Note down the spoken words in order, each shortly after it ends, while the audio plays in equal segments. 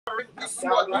This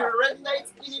Lord, we render it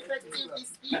ineffective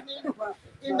this evening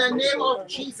in the name of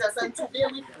Jesus. And today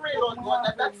we pray, Lord God,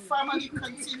 that that family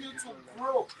continue to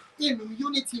grow in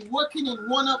unity, working in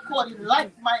one accord, in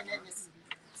like-mindedness,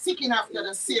 seeking after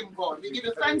the same God. We give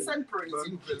you thanks and praise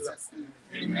in Jesus' name.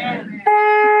 Amen.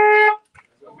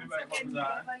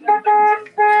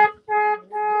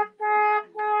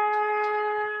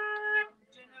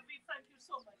 Genevieve, thank you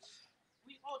so much.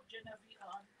 We owe Genevieve a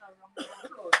round of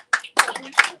applause.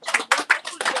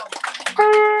 Wonderful job.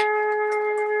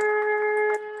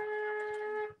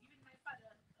 Even my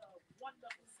father,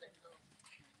 wonderful center.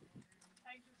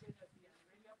 Thank you, Genevieve. I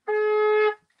really appreciate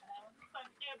it. And I want to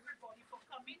thank everybody for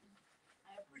coming.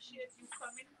 I appreciate you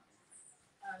coming.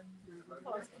 And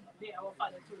because they are our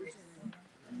father too.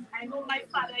 I know my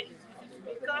father is with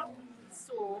Jamaica,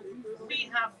 so we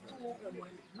have to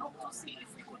look to see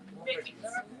if we could make it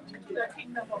to the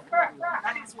kingdom of God.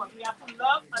 That is what we have to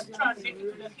love and translate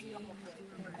it to the kingdom of God.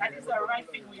 That is the right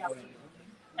thing we have to do.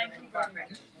 Thank you very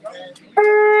much.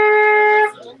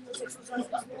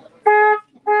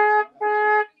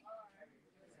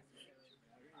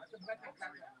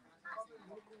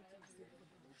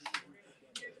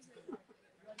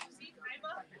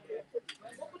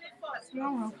 Open it first.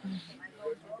 No.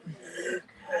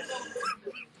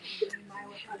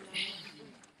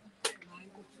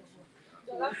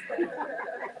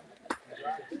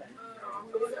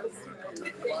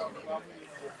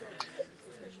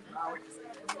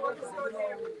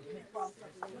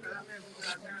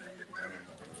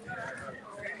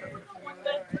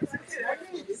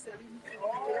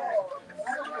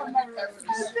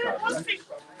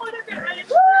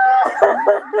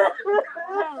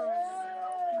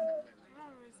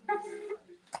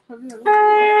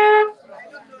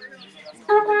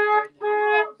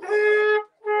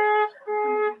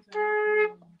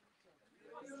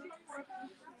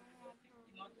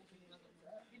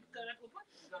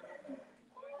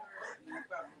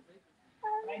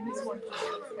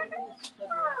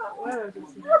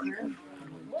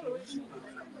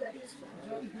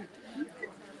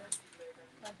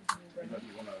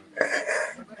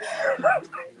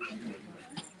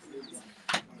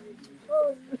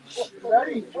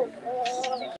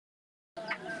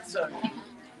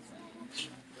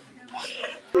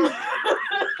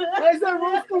 There's a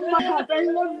rose from my heart. I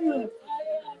love you.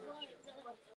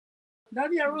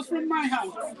 Daddy, a rose from my heart.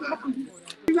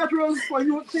 That rose for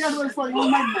you. That rose for you, my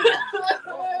man.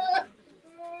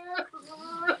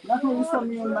 That rose for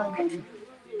me, my man.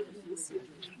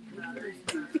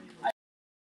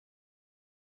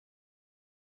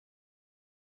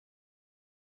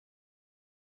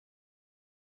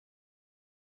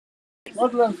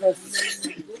 What was this?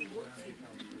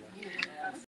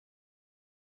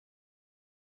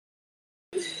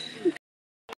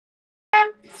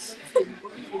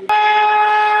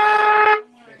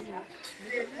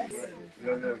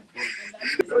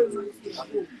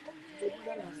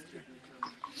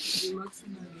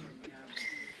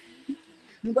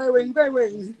 By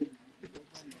way.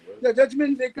 The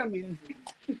judgment they come in.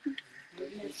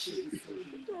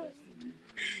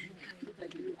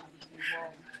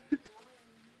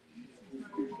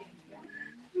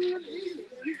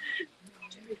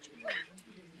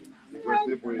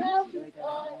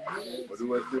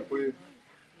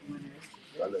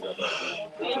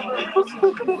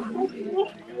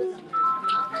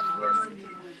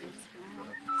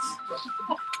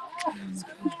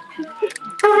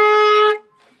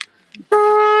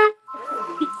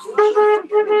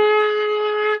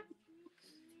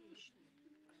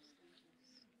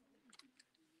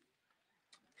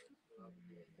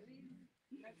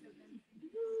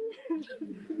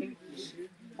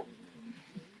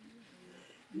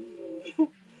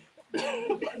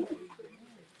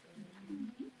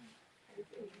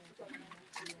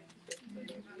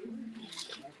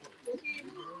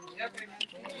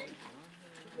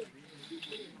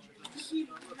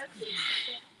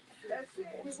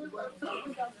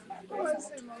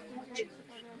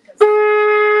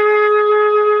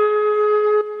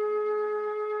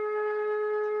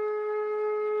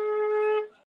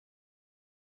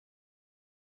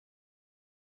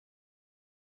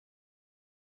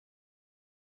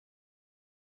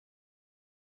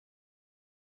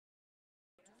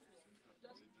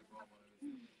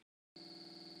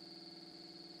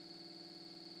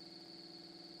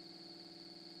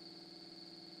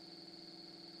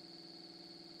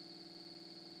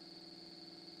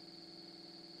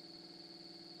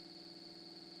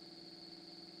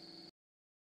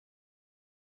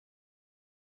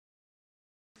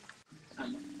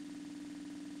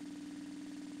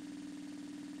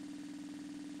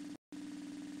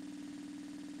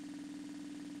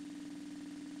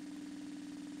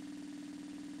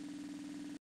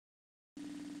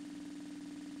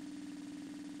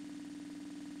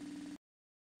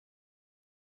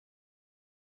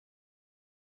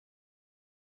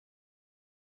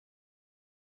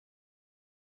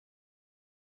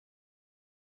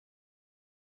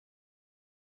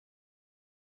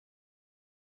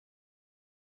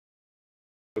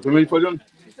 Family for John.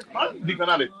 Di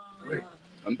canale.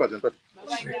 Non pas, pas.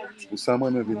 Ou ça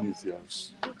moi même venir ici.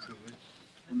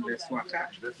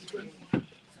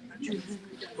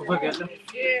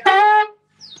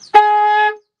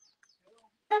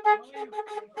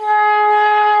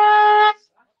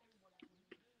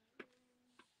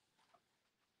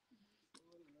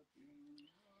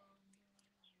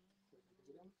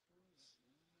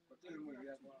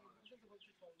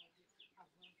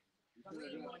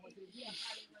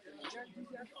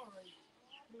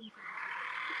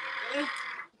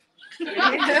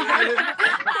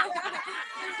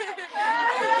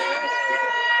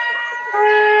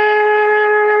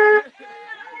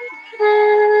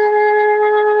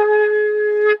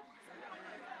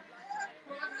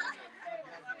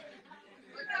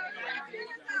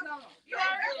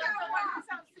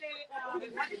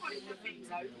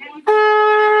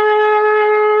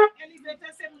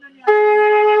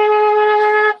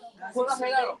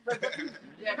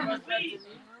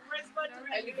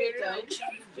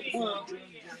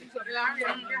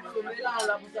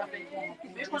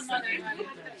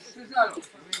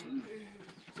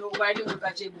 So why do you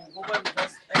catch it? Go on the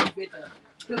bus elevator.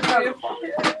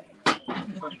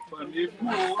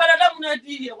 Canada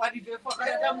munadi what did you for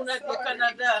Canada munadi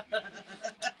Canada.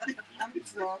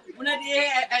 Munadi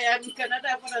I am in Canada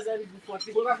for as I before.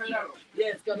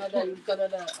 Yes, Canada, in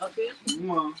Canada. Okay.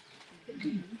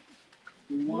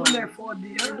 For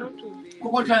the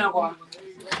Coco China kwa.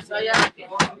 Saya.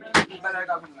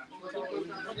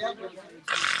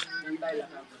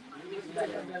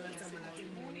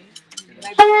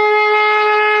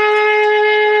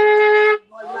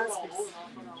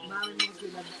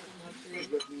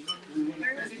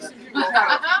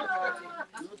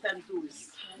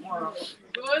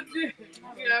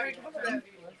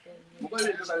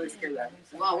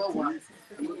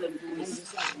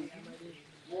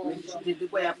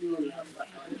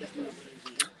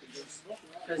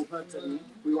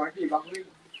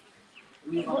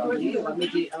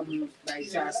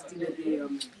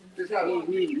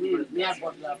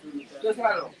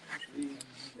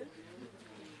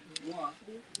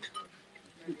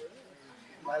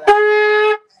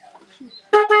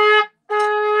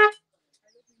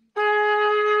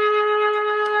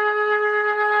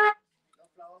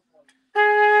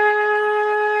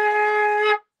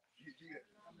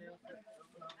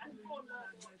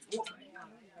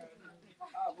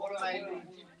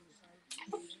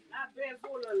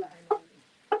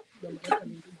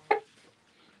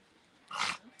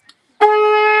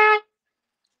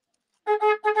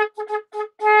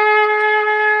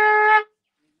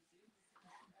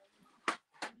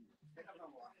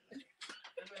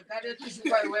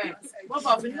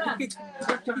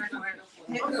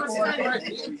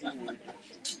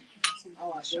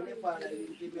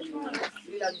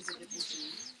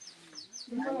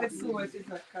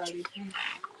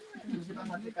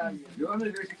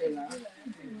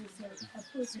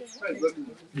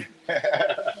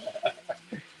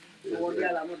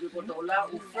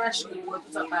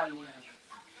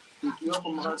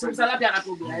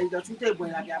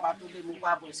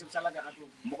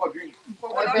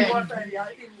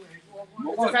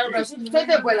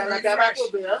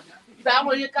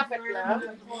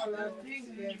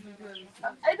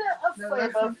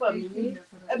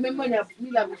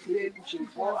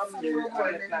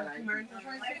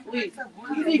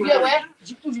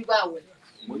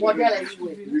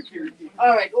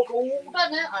 All right, okay,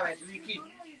 all right, Ricky.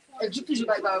 Executive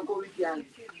by Ricky and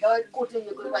quoting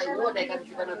the good by what I can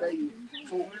give another you.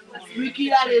 So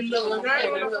Ricky are in love. All right,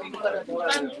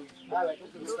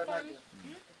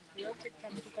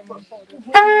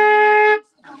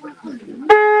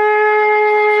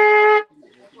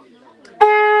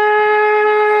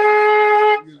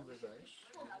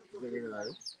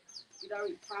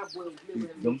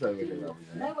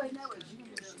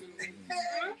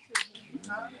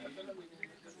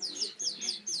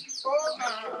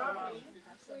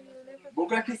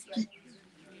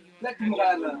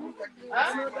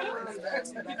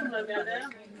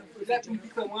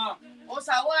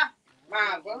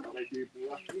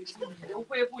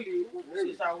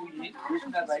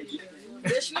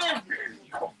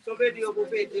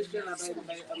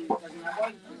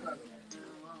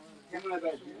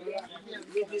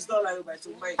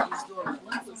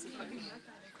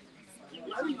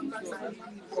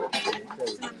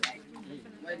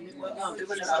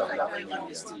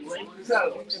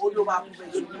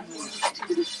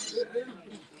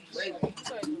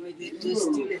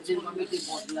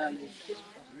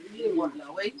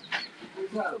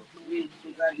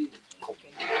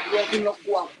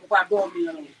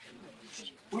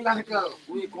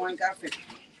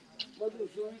 But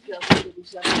if you can't find it, you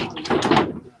shall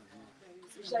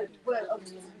well up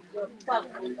your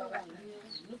back.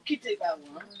 You keep it back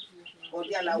one. Or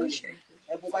the allow it.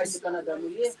 Everybody is going to do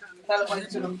it. Tell them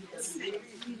to do.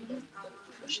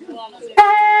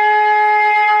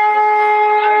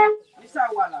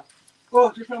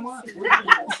 Oh, tu fais moi? Wait,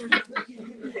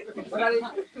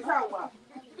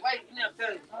 no,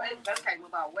 tell you. Wait, that's kind of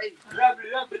about wait. Rub.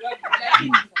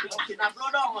 Okay, now blow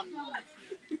down.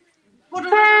 Put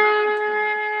it on.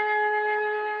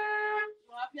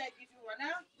 You happy I give you one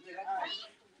now?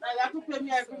 Now you have to pay me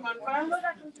every month, right?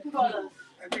 $2.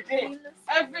 Every day?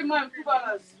 Every month,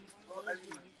 $2.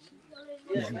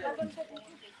 Yeah.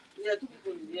 Yeah, 2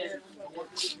 people, yeah.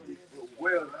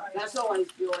 Well, that's all I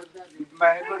feel.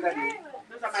 My husband,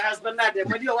 that's my husband, that day.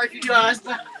 When your wife is your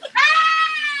husband.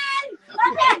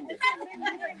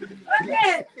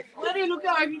 Okay. What do you look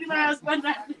at if you do my husband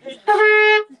that day?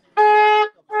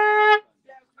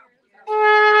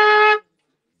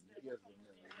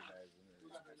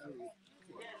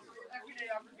 Every day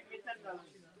you have to give me $10.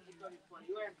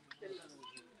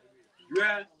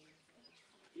 Yeah.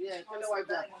 Yeah, tell your wife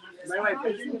that. My wife.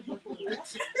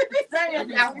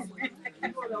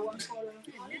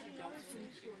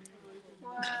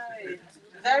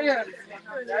 There you go.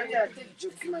 There you take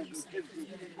jokes, my good.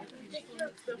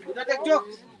 You don't take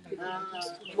jokes.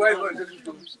 Why?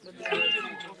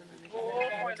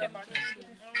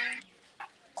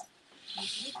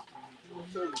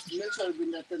 So make sure you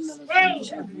bring that $10.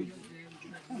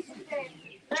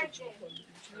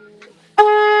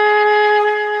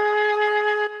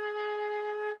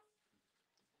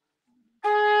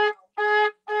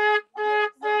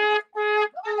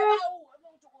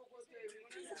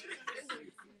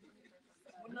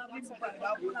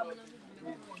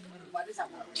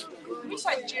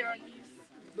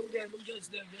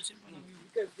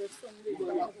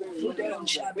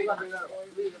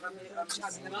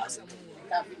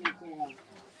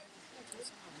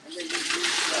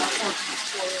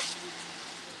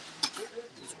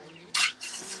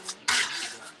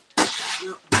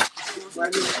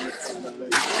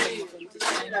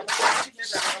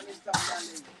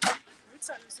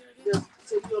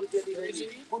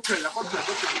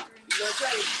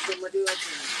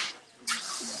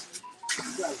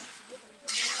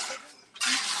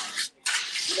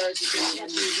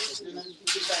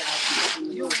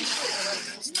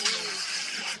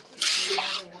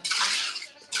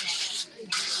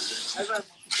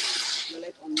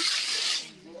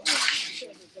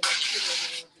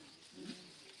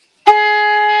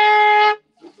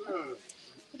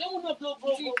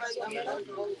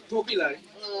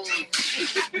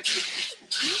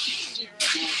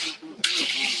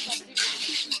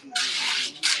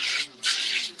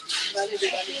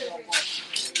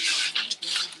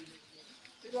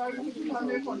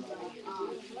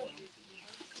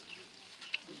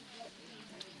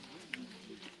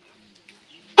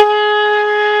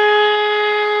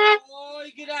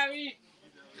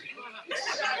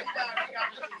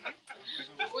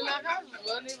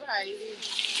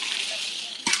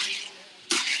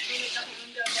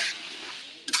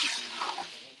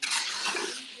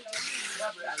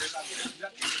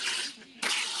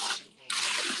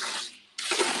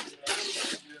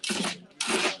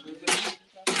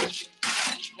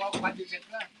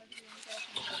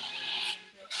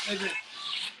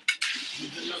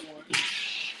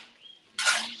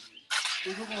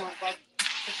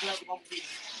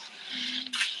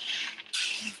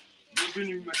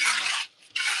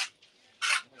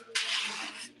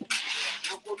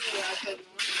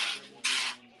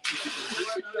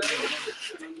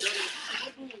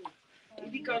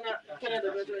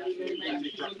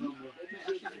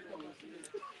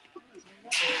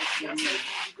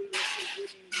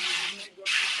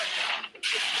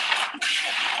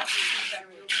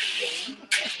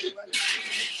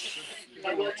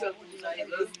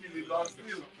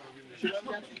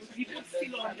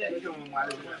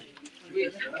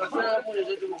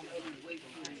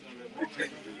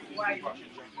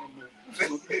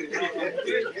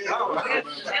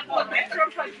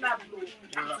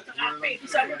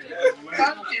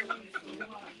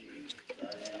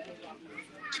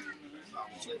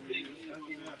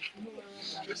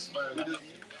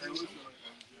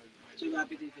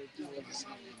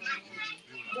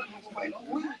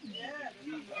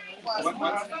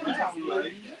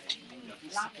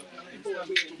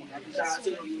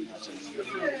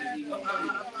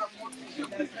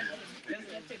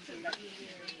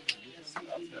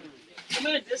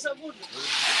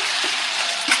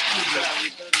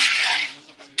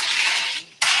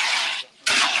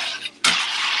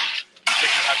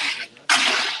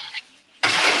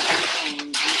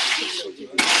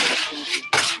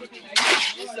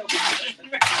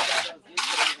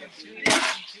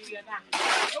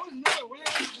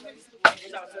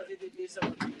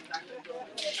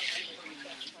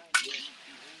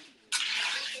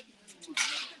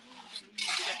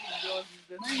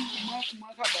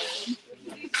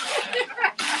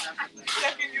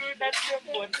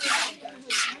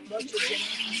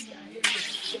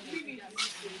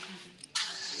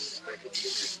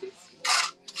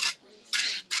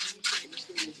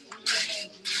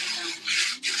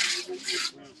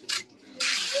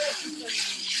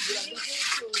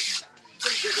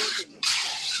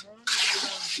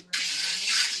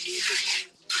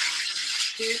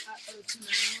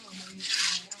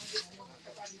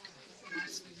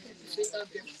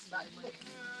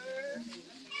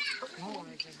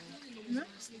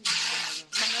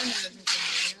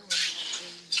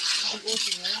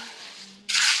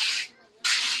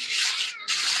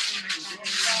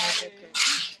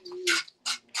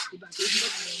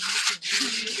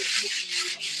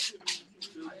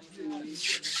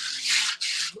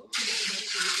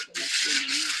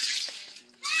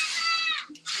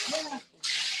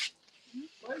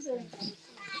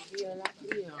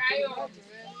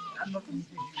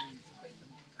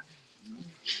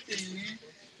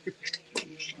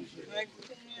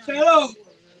 Hello.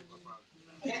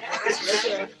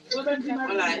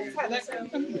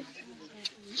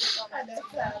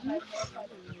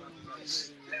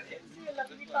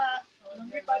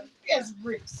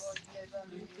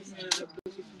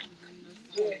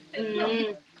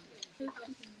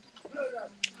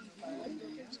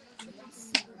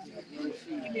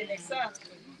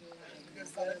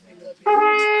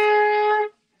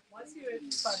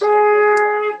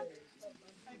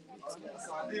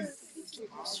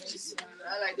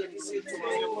 I like that you say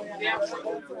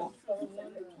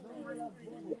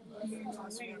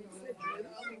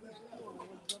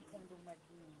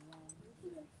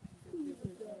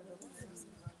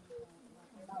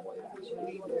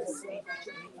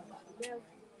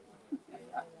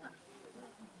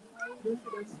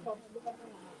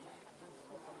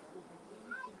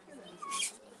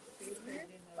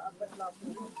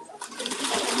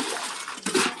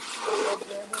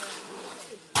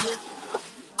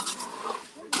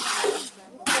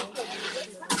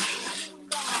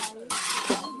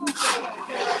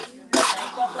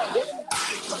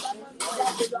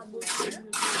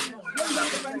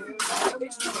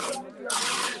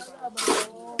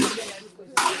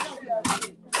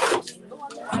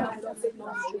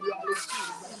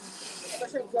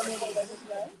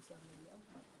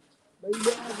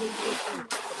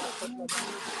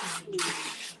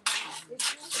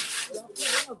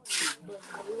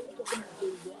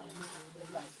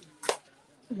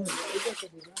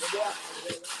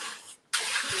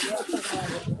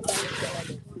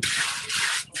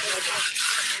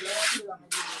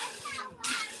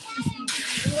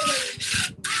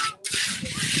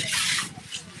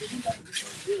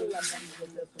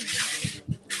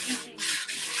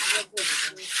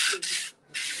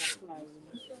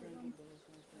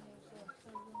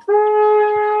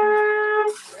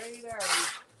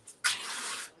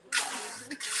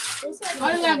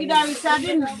Olha, que dá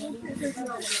sabe?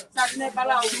 Sabe nem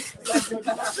falar.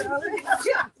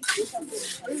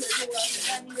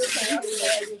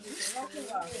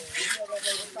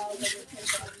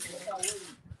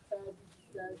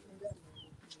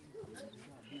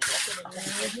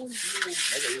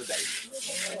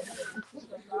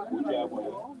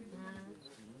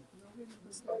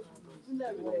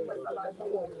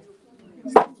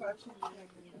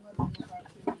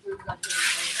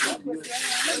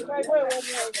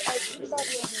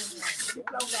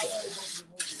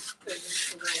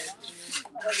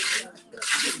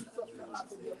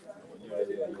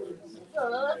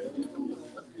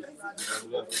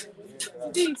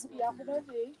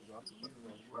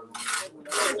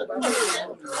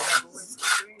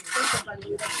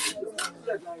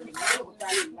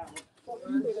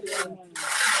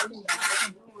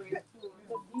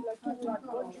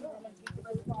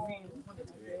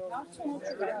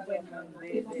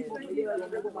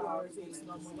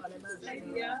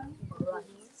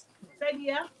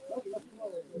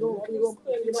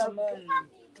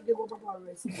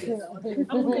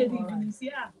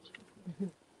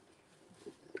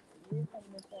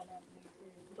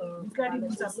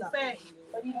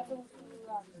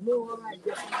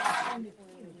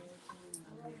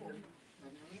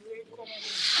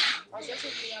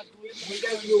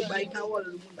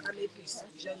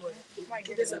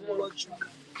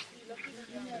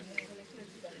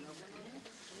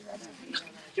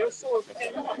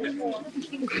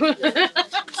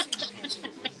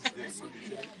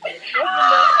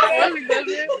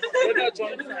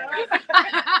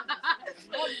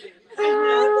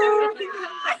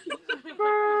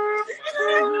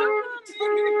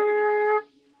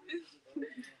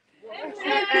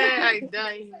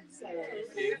 dying.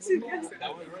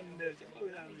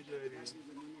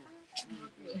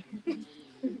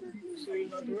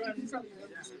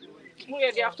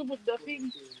 Wait, you have to put the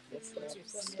thing.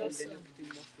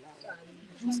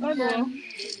 I know.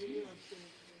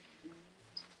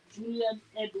 Julian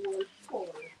Edward Paul,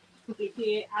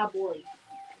 aka Aboy.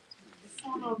 The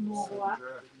son of Noah.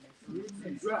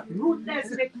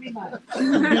 Ruthless make me mad.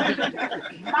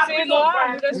 Say no,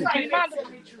 I'm just trying mad.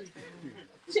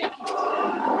 Check it.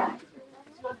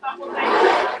 So, top of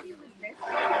like,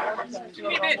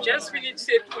 They just finished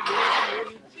it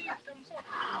today.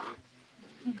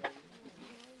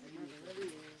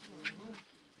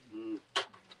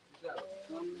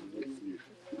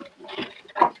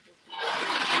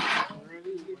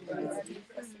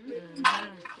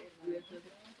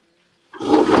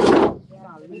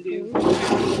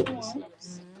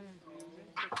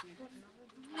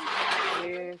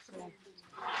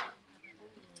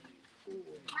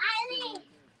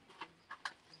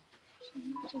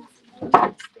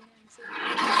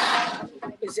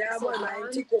 Já boy,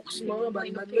 man, take cooks man, but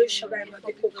man, no sugar, man,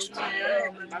 take cooks man.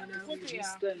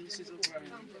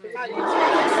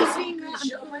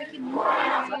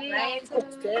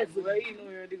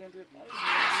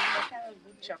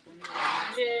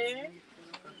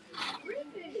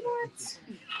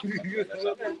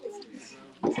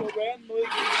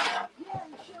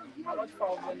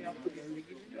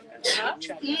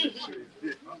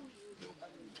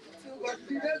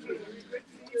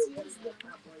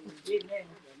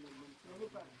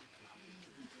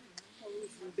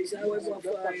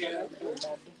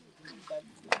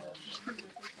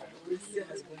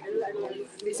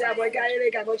 Bisa boy kaya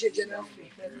le ka noche jena.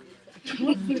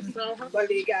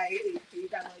 Bali kaya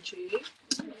ka noche.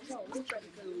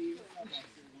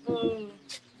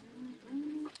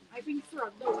 I think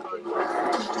throughout the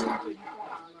weekend.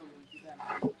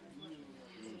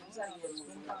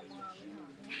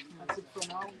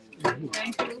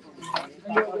 Thank you.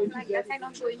 I guess I'm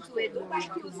not going to it.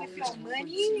 Don't use if your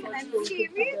money and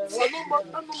save it.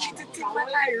 Ano titi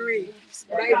malai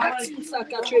Right, vaccine sa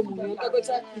ka twe mo. Ka go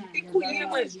sa ikuye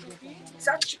mo.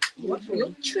 Sa yo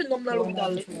twe nom na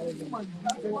l'hôpital.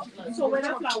 So when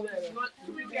the flowers, what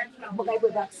do we get flowers? Mo kay go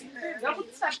vaccine. I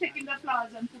would start taking the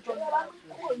flowers and put on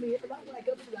the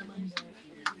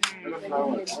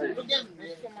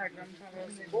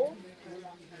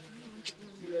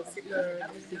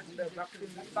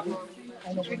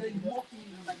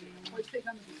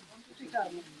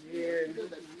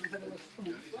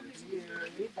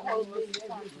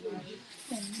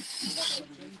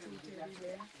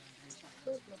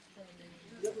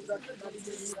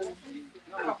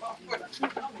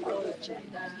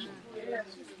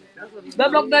The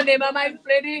block the name of my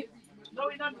lady. No,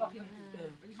 we're not blocking.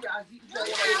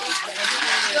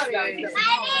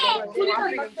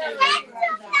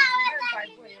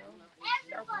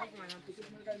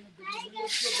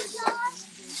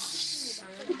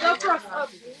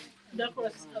 The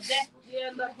cross of that.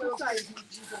 Yeah, the cross.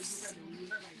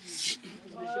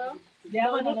 They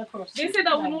have another cross. They said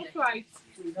that we don't flight.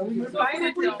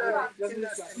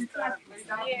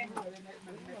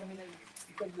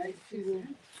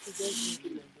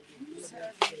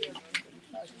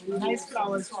 Nice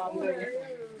flowers for our wedding.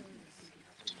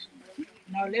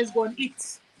 Now let's go and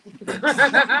eat.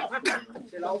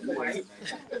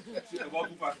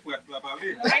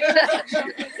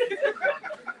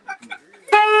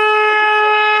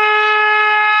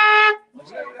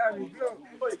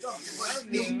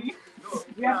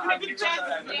 We have to make pictures.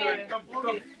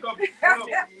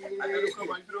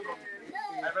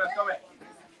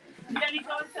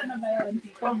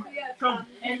 Come.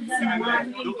 And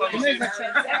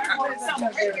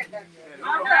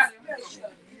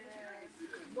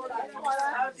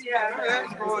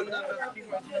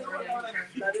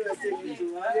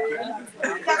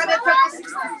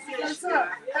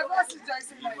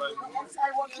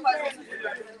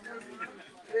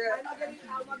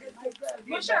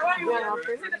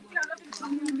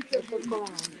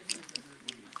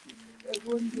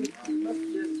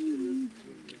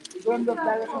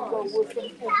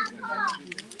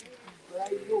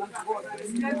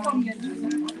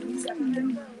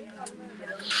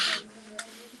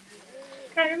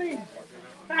then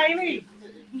Kylie,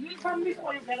 you come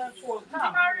before you get on tour.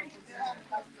 Come.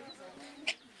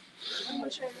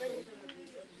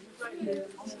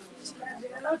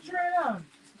 Let's try it on.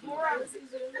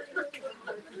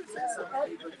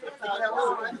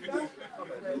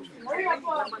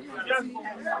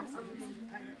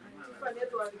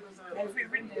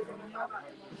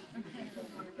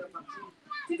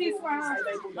 See this one?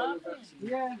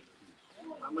 Yeah.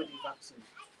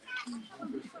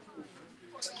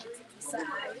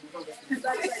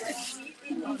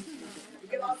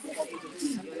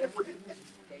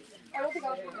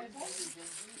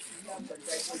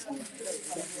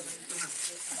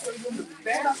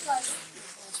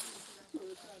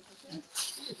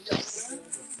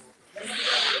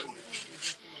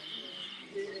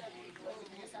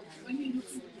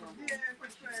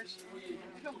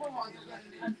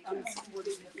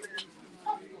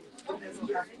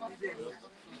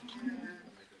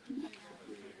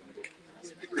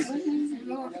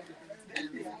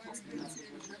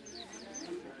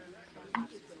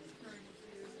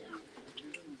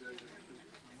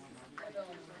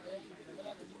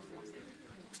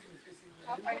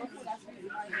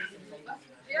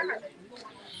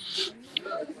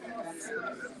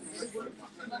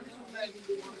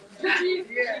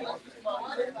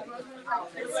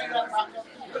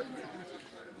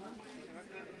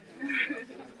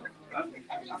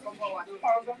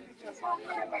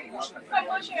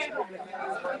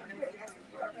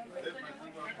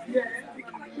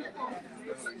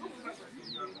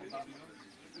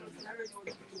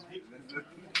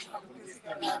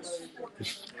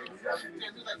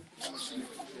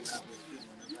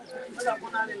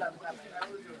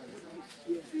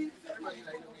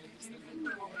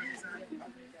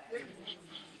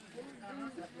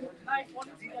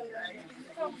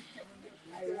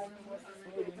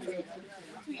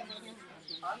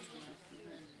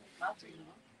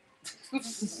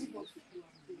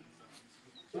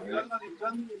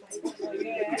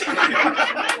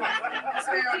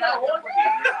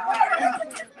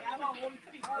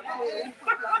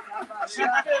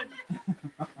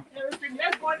 Everything.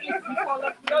 Let's go and eat before.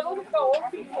 Let's go to the old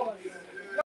people.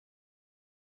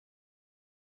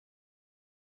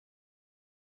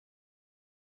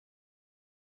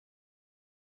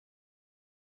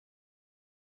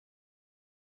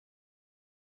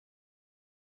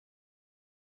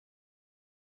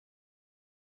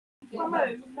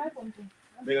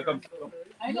 Mega, come.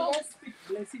 I know speak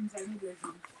blessings, I know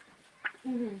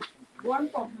blessings. One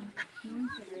cup.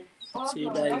 See you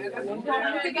later.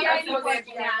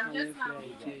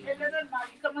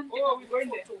 Oh, we're going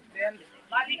there. Then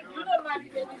Mali, you know Mali,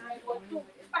 they will like what too.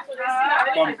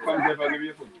 Come, Jeff, I'll give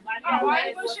you a phone.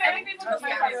 Why you sharing it with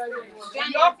my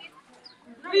father?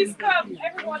 Please come,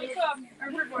 everybody come.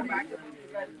 Everybody.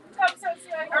 Come,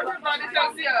 Cecilia. Everybody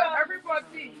come here.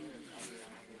 Everybody.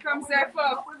 Come, step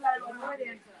up.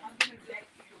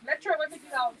 Let's try what it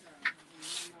is out.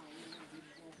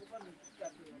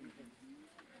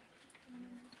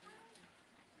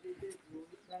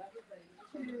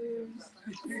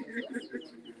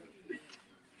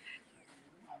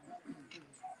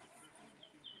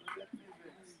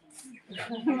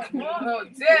 Oh,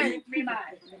 dang me, man.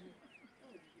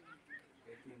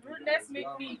 Rudeness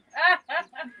make me.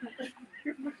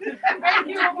 Thank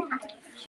you.